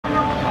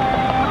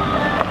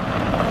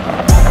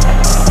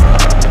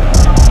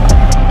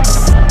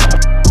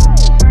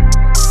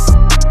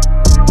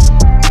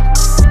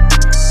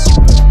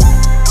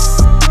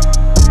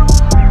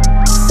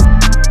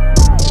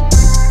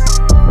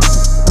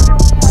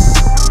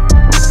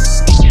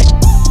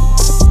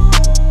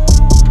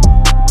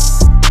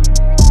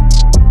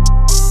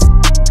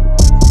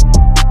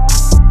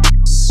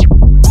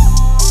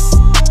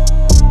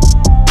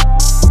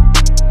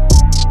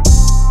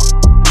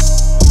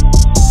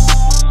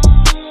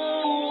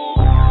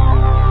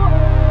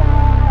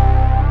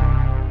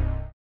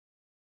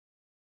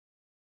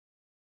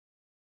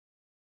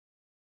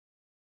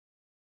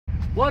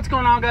What's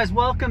going on, guys?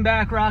 Welcome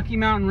back, Rocky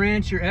Mountain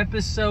Rancher,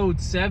 episode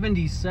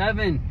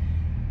 77.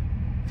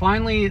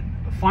 Finally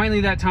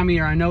that time of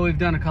year. I know we've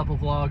done a couple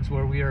vlogs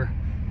where we are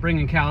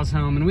bringing cows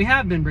home, and we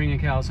have been bringing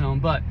cows home,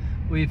 but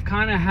we've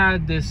kind of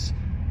had this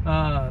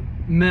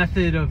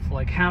method of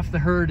like half the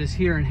herd is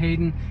here in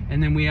Hayden,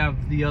 and then we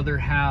have the other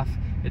half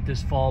at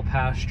this fall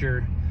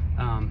pasture,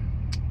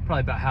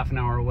 probably about half an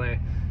hour away.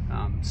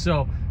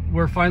 So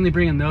we're finally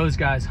bringing those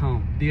guys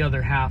home, the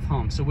other half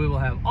home. So we will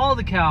have all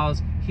the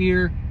cows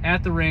here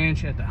at the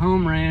ranch, at the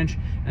home ranch,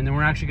 and then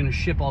we're actually going to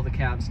ship all the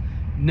calves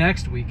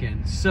next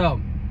weekend. So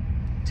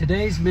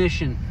today's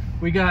mission,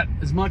 we got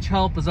as much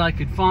help as I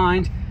could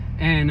find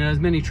and as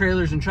many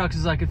trailers and trucks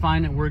as I could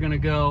find, and we're going to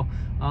go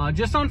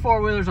just on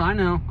four-wheelers. I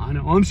know,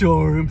 I'm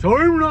sorry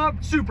we're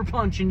not super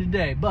punching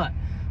today, but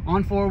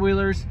on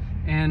four-wheelers,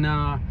 and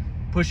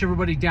push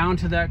everybody down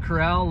to that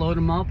corral, load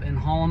them up, and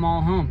haul them all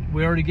home.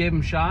 We already gave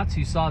them shots.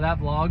 You saw that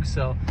vlog,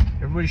 so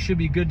everybody should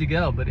be good to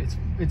go. But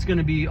it's going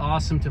to be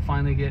awesome to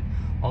finally get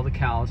all the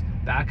cows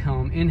back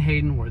home in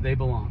Hayden where they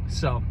belong.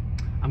 So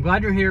I'm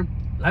glad you're here.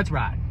 Let's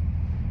ride.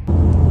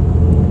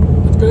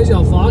 It's crazy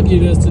how foggy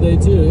it is today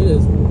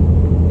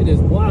too. It is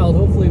wild.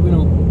 Hopefully we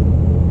don't,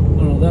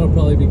 I don't know, that'll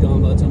probably be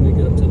gone by the time we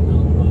get up to the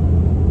mountain.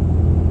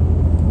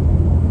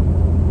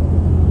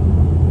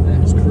 But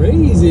that's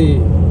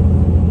crazy.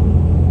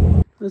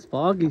 It's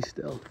foggy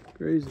still.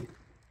 Crazy.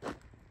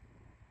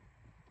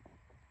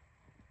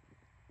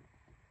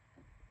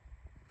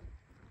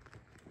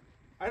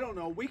 I don't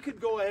know. We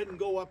could go ahead and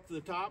go up to the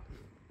top.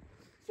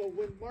 So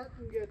when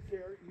Martin gets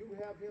here, you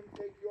have him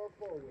take your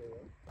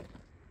four-wheeler.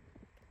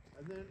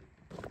 And then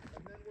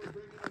we're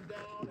bringing him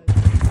down.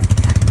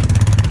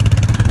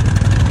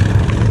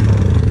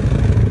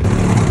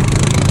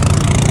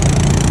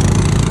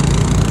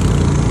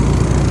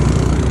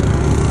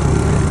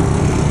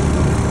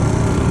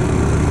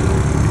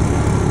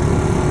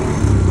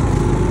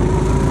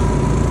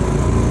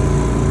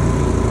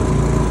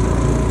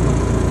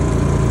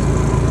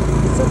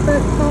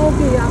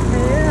 Up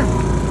here.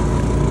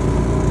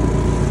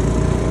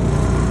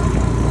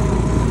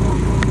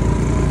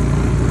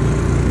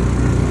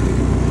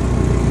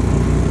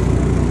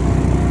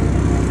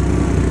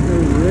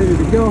 We're ready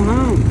to go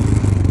home.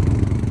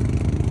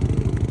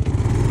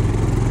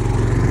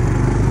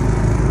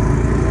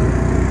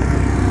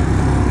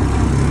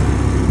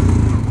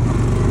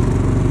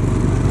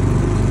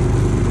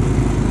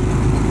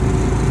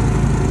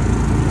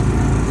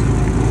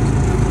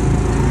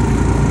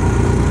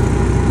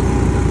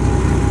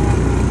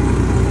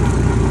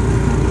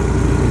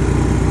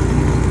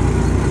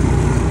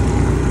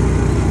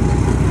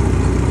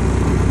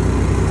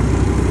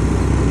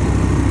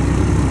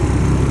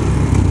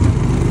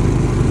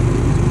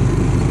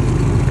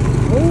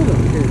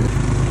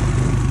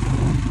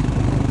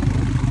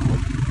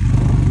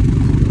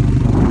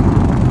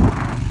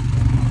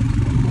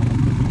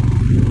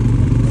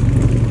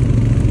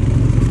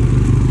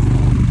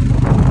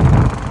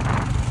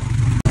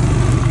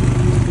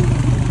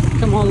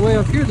 All the way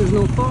up here, there's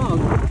no fog.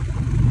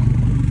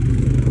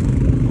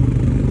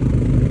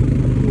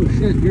 Oh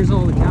shit, here's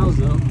all the cows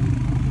though.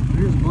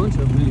 Here's a bunch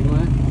of them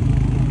anyway.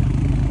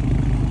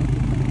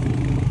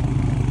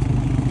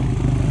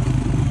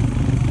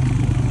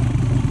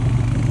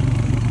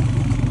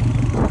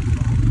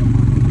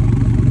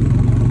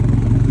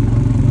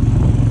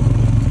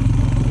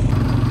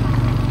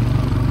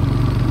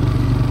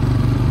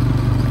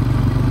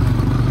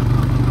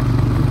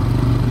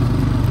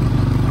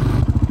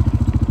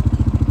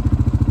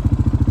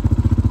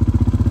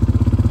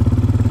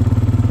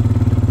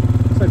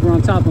 We're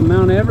on top of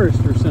Mount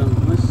Everest or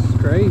something. This is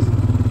crazy.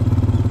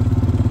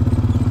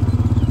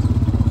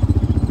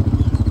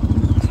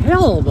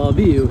 Hell of a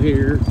view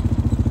here.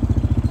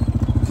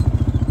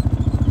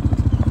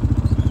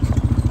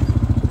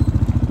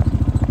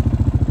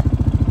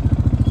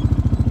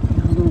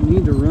 I don't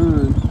need to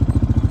run.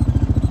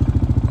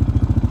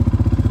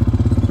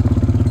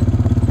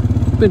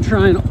 Been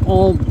trying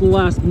all the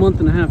last month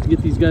and a half to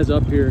get these guys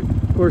up here.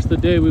 Of course, the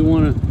day we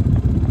want to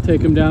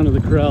take them down to the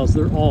corrals,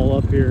 they're all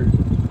up here.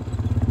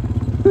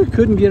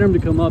 Couldn't get them to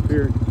come up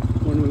here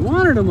when we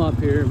wanted them up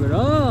here, but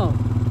oh,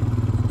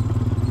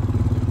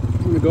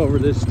 I'm gonna go over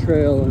this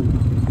trail and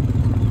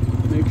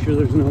make sure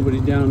there's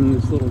nobody down in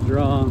this little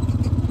draw.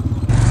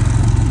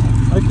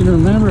 I can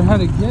remember how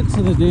to get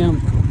to the damn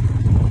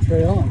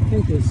trail. I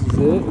think this is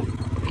it.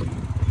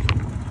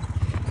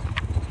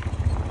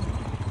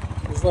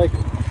 It's like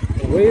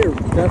a way to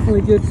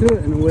definitely get to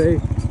it and a way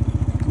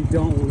you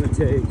don't want to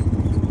take.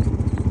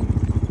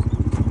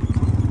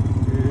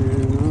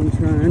 And I'm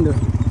trying to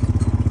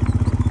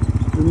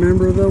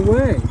remember the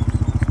way.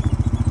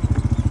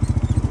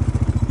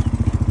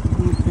 I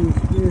don't think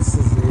this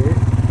is it.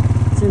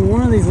 It's in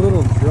one of these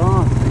little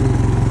draw things.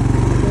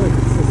 I feel like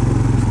it's just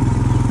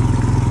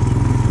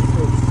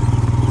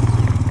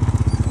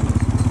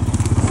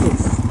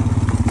looks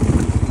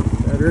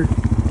better.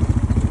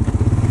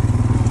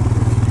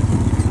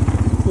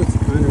 Looks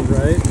kind of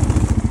right.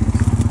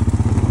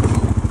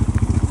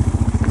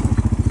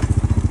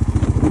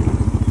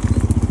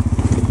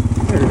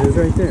 There it is.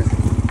 right there. I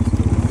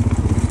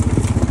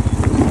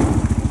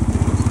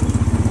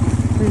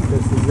think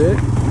this is it.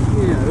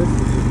 Yeah, this is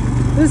it.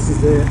 This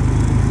is it.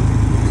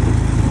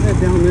 Head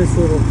down this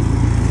little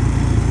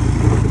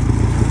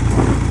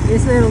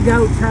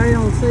goat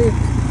trail and see if,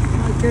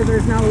 make sure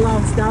there's no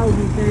lost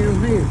doggies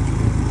down here.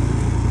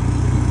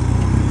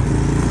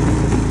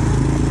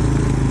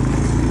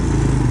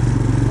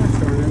 Gosh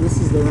darn it, this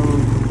is the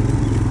wrong.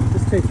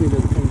 This takes me to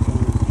the pink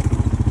one.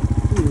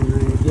 Oh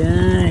my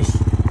gosh.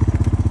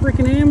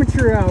 Freaking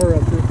amateur hour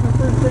up there. It's my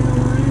first day on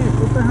the ranch.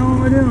 What the hell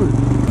am I doing?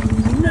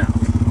 No.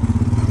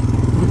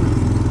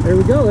 There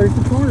we go. There's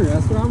the corner.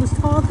 That's what I was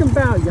talking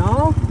about,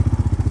 y'all.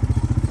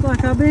 It's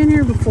like I've been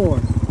here before.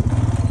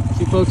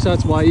 See, folks,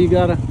 that's why you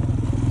gotta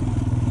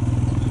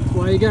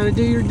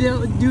do your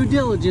due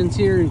diligence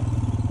here and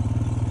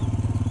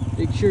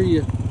make sure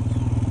you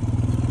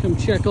come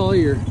check all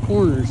your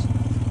corners.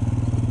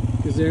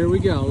 Because there we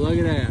go. Look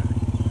at that.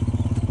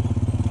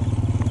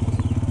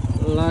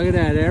 Look at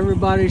that.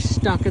 Everybody's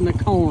stuck in the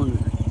corner.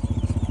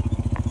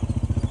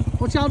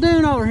 What y'all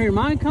doing over here,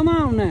 Mike? Come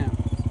on now.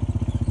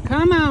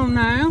 Come on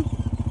now.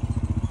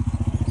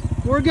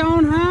 We're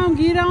going home.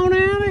 Get on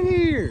out of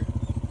here.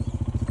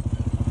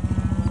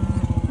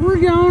 We're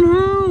going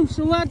home,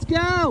 so let's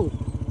go.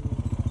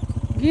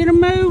 Get a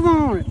move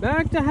on it.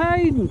 Back to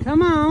Hayden.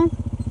 Come on.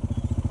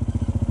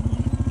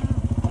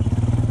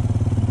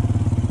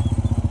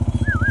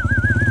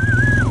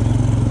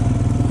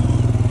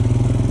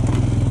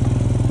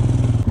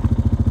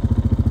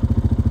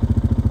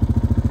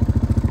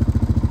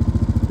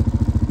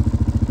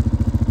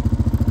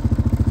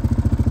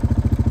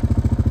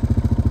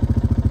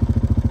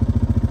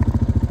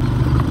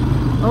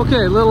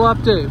 Okay, little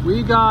update.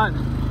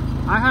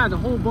 I had a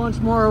whole bunch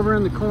more over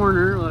in the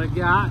corner that I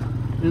got,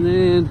 and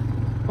then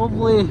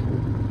hopefully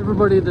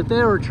everybody that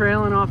they were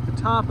trailing off the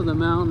top of the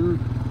mountain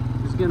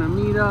is gonna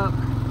meet up,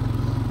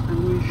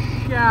 and we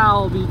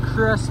shall be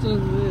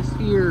cresting this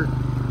here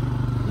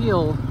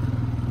hill.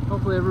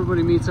 Hopefully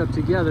everybody meets up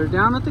together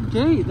down at the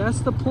gate. That's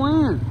the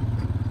plan.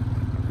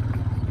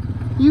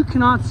 You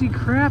cannot see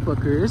crap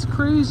up here. It's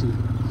crazy.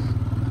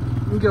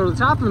 You go to the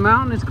top of the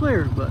mountain, it's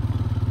clear, but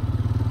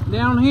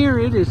down here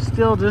it is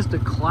still just a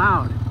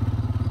cloud.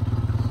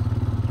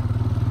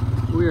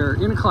 We are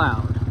in a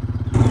cloud.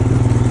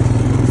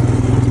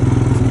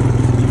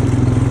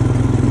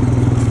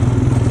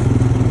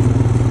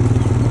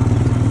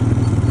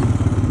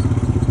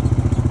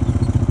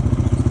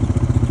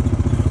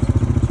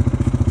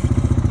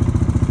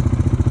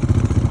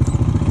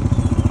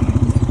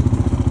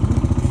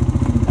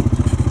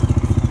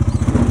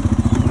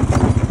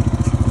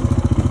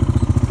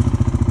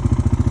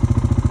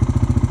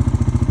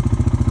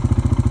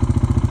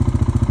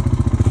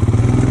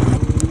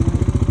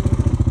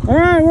 All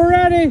right, we're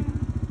ready.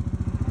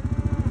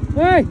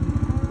 Hey,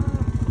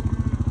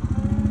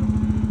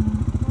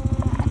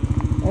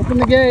 open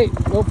the gate.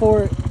 Go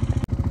for it.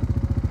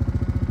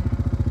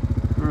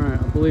 All right,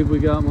 I believe we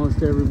got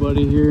most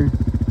everybody here.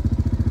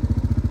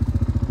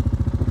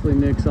 Hopefully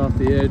Nick's off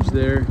the edge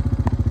there,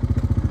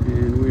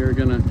 and we are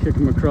gonna kick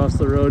him across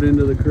the road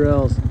into the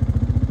corrals.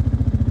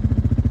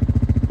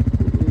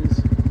 It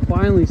is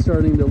finally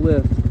starting to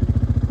lift.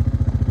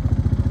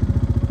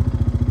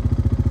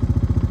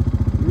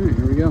 All right,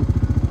 here we go.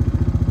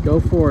 Go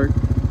for it.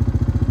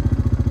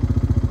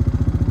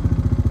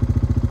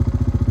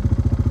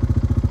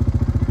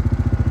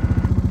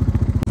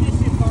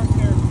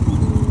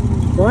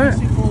 What?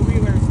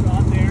 Four-wheeler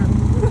stop there.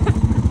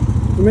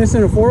 You're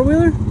missing a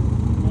four-wheeler?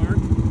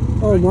 Martin.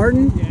 Oh,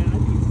 Martin? Yeah, I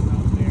think he's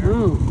out there.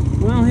 Oh,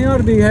 well, he ought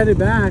to be headed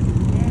back.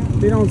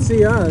 If he don't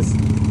see us.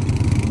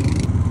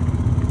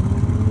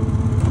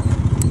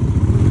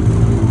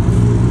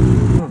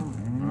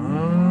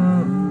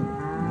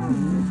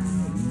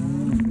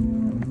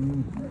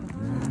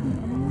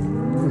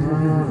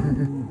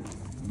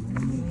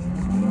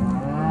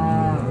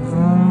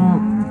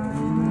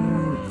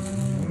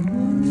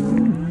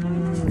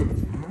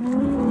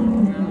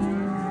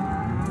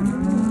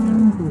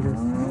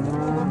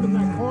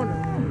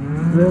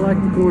 They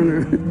like the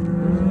corner.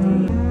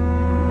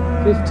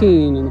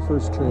 15 in the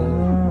first trip.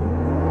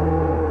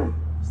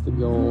 That's the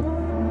goal.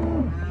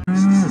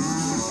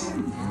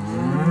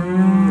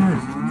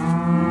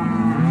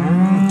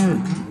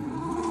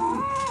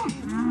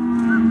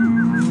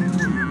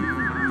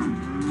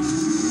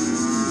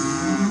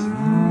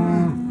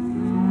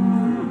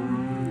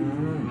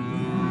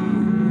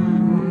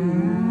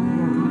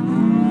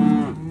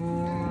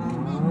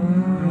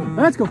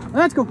 Let's go,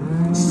 let's go.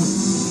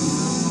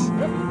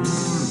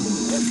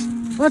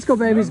 Let's go,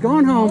 babies.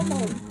 Going home.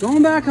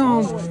 Going back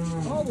home.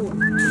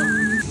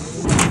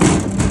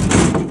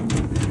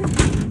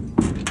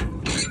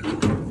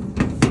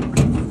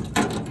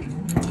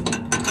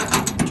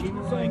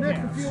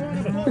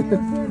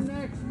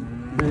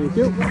 Thank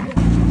you.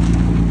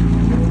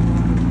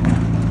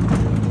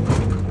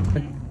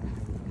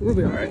 We'll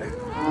be all right.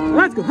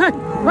 Let's go. Hey,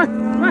 hey,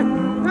 hey,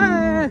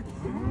 hey,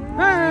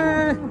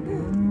 hey,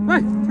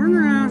 hey, turn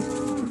around.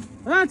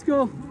 Let's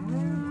go.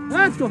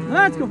 Let's go.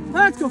 Let's go.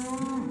 Let's go.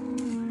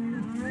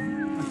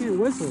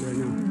 whistle right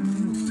now.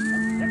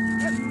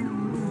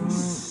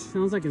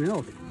 Sounds like an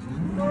elk.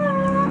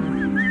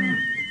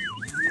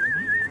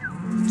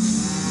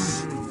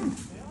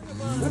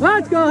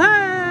 Let's go!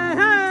 Hey,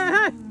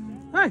 hey,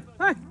 hey, hey,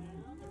 hey,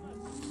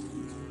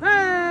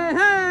 hey,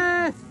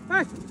 hey,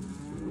 hey.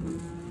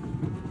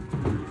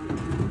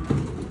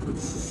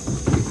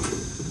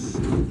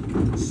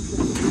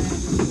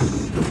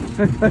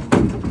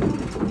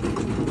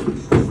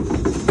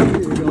 Here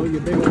you go, you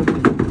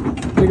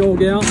big old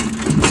gal.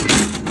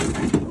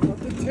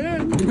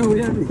 You know,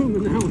 we have room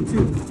in that one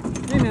too.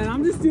 Hey man,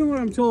 I'm just doing what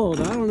I'm told.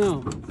 I don't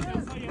know.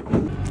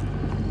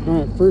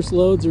 All right, first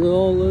loads are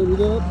all loaded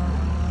up.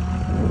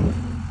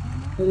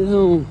 Headed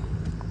home.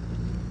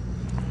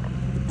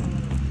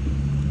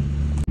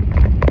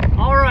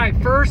 All right,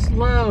 first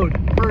load,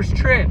 first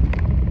trip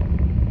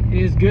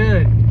is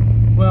good.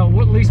 Well,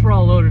 at least we're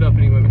all loaded up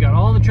anyway. We got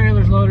all the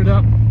trailers loaded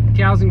up,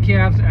 cows and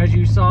calves, as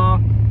you saw.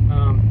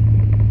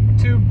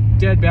 2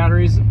 dead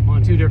batteries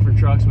on 2 different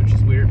trucks, which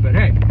is weird, but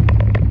hey,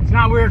 it's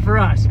not weird for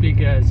us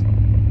because,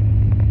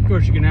 of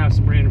course, you're gonna have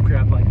some random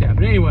crap like that.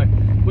 But anyway,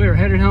 we're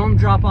headed home,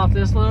 drop off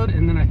this load,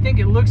 and then I think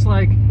it looks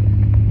like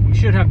we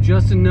should have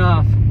just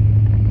enough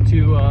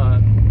to,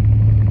 well,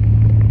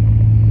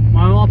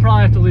 I'll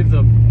probably have to leave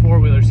the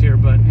 4-wheelers here,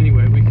 but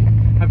anyway, we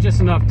have just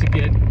enough to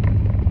get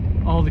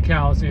all the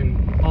cows in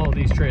all of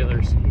these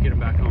trailers and get them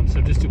back home. So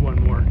just do one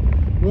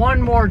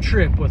more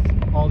trip with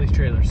all these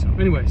trailers. So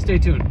anyway, stay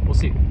tuned. We'll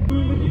see.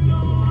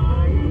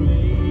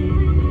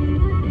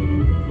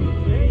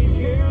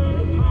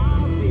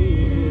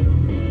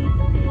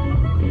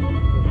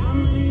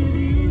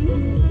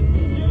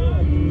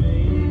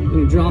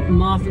 Gonna drop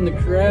them off in the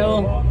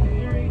corral,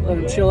 let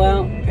them chill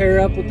out, pair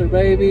up with their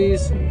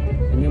babies,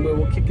 and then we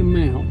will kick them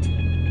out.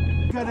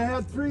 Gotta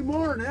have 3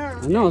 more there.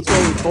 I know, it's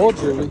what we told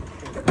you.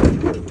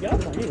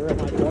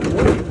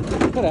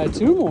 Could have had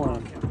 2 more.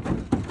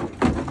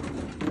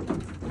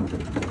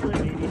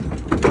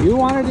 You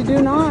wanted to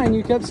do 9.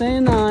 You kept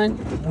saying 9.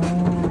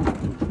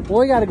 Well,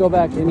 we got to go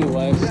back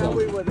anyway, Yeah, so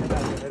we would have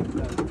had it.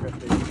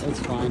 it's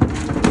fine.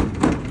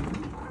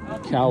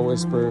 Cow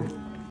whisper.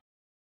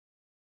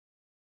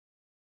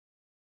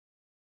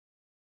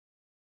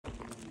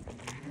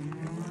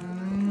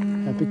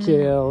 Happy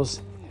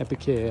cows. Happy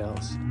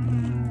cows.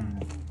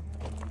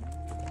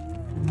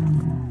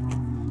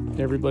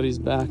 Everybody's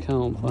back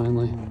home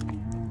finally.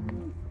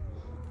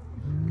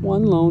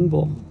 One lone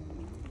bull.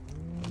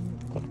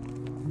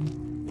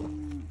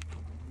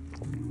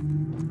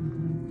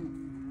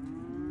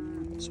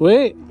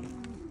 Sweet.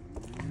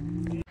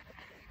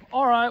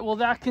 All right, well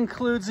that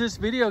concludes this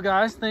video,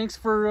 guys. Thanks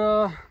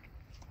for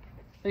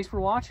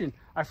watching.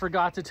 I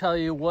forgot to tell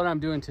you what I'm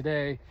doing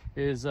today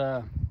is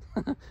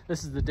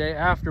this is the day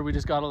after we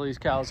just got all these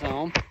cows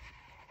home.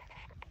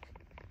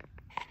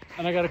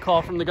 And I got a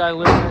call from the guy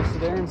living next to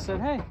there and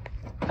said, hey,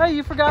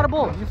 you forgot a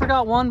bull. You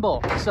forgot 1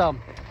 bull. So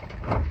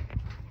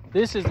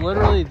this is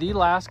literally the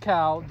last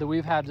cow that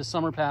we've had to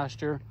summer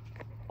pasture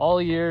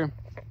all year.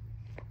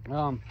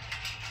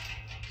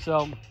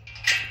 So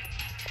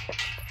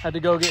had to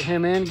go get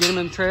him in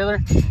the trailer,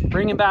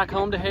 bring him back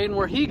home to Hayden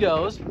where he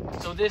goes.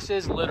 So this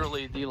is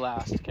literally the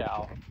last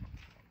cow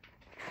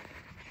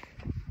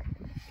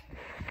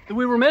that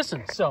we were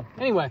missing. So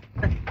anyway,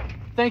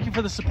 thank you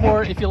for the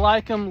support. If you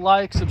like them,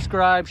 like,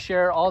 subscribe,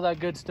 share, all that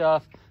good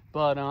stuff.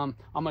 But I'm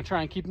gonna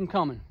try and keep them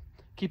coming.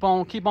 Keep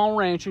on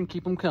ranching,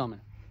 keep them coming.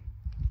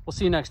 We'll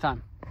see you next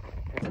time.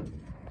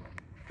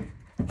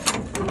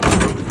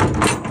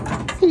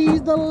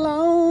 He's the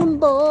lone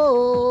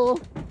bull.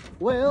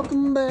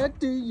 Welcome back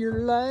to your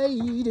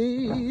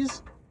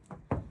ladies.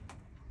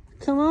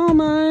 Come on,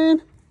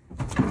 man.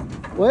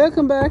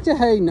 Welcome back to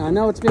Hayden. I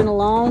know it's been a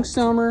long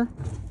summer.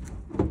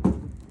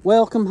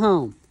 Welcome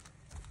home.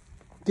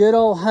 Good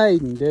old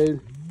Hayden,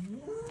 dude.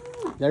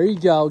 There you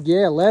go.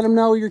 Yeah, let them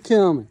know you're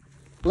coming.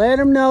 Let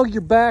them know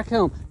you're back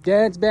home.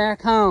 Dad's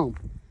back home.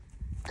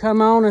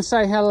 Come on and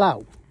say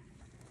hello.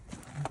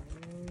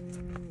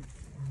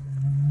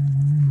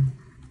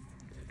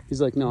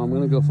 He's like, no, I'm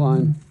gonna go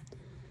find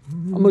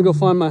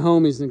my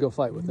homies and go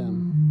fight with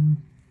them.